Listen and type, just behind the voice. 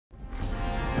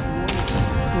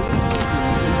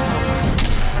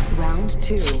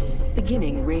2.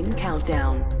 Beginning ring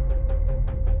countdown.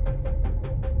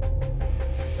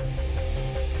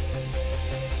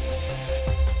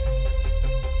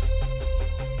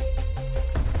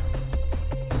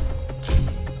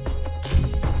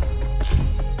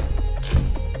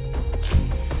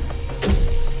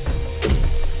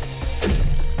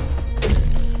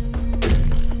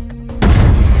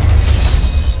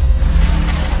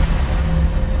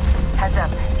 Heads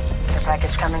up. Care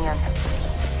package coming in.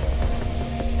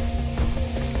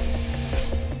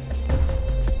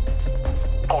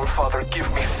 All Father,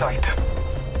 give me sight.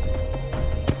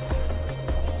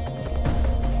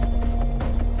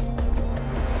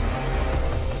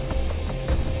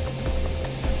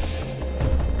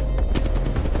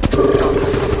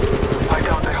 I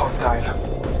downed a hostile.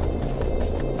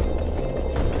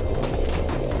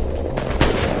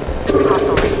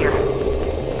 Hostile right here.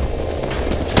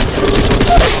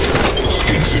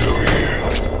 Skins it over here.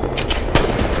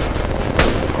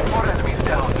 More enemies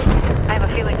down. I have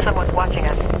a feeling someone's watching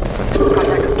us.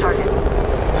 Contact with target.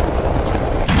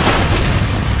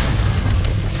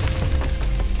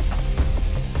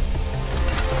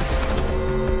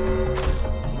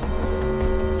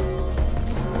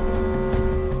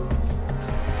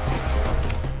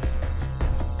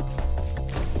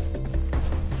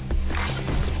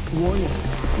 Warning.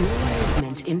 New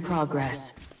movement in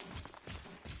progress.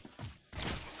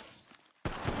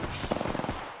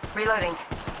 Reloading.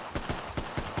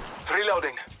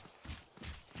 Reloading.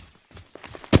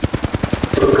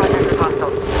 Contact with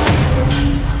hostile.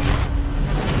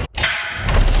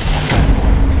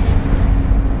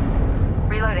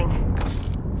 Reloading.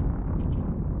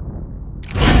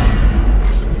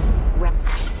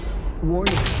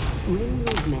 Warning. Ring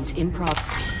movement in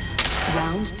progress.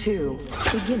 Round 2.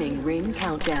 Beginning ring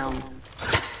countdown.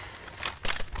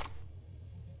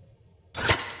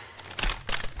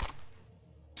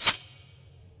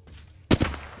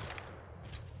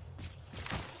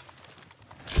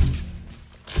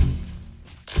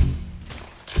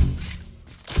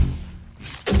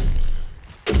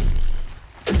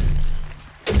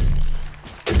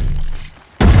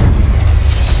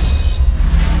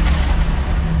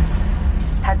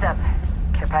 Heads up.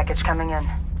 Care package coming in.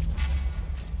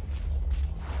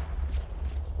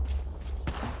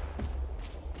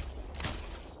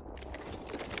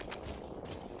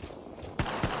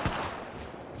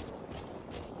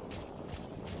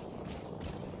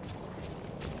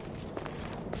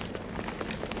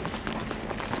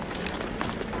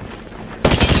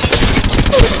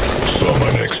 Saw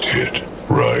my next hit.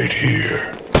 Right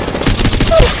here.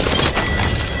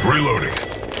 Reloading.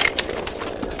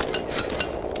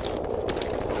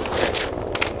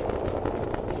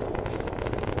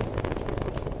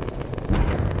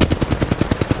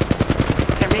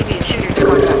 There may be a shooter in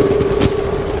contact.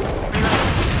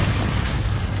 Reloading.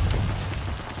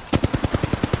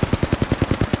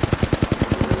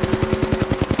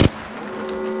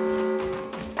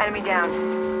 Enemy down.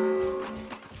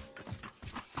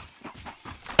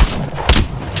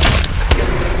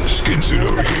 Skin suit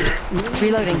over here.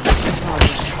 Reloading.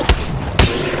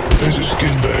 There's a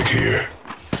skin back here.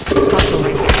 Hostile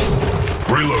right here.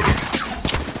 Reloading.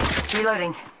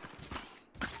 Reloading.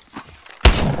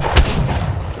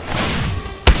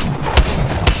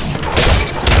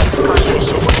 Saw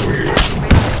someone over here.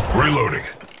 Reloading.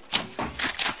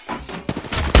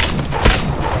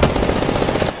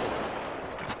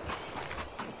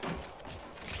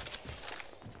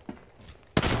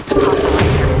 Hostile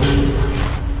right here.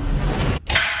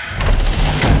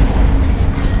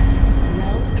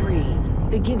 Round 3.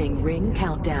 Beginning ring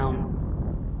countdown.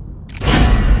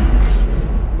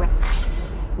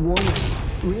 Warning.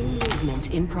 Ring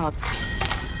movement in progress.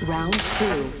 Round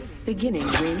 2. Beginning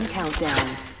ring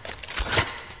countdown.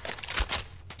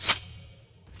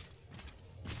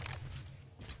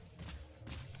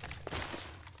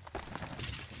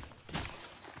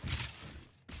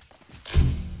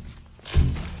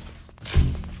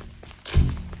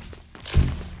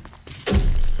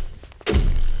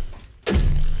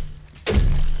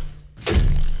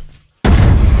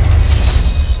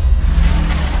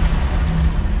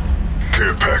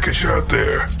 Care package out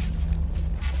there.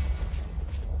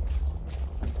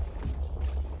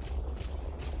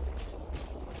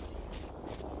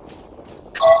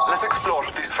 Let's explore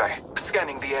this way.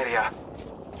 Scanning the area.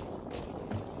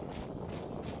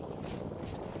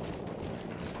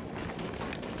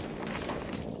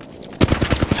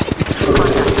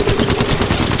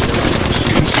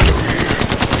 Skin suit over here.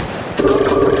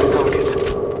 Contact target.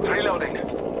 Reloading.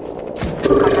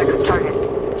 Contact with target.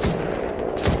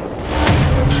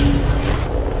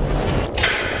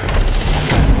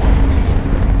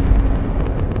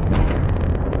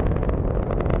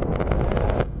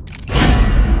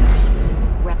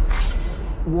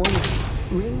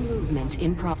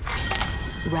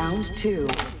 Round 2.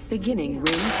 Beginning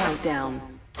ring countdown.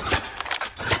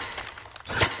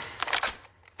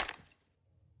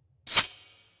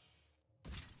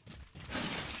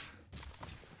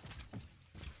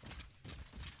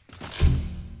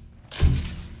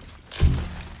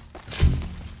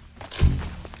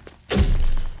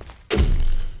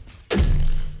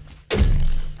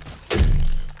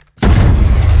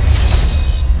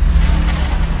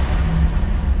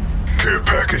 Care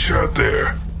package out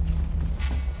there.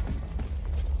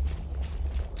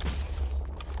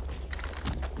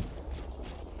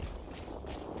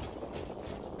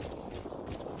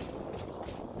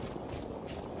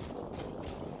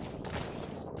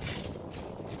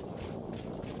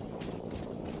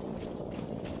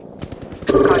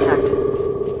 Contact.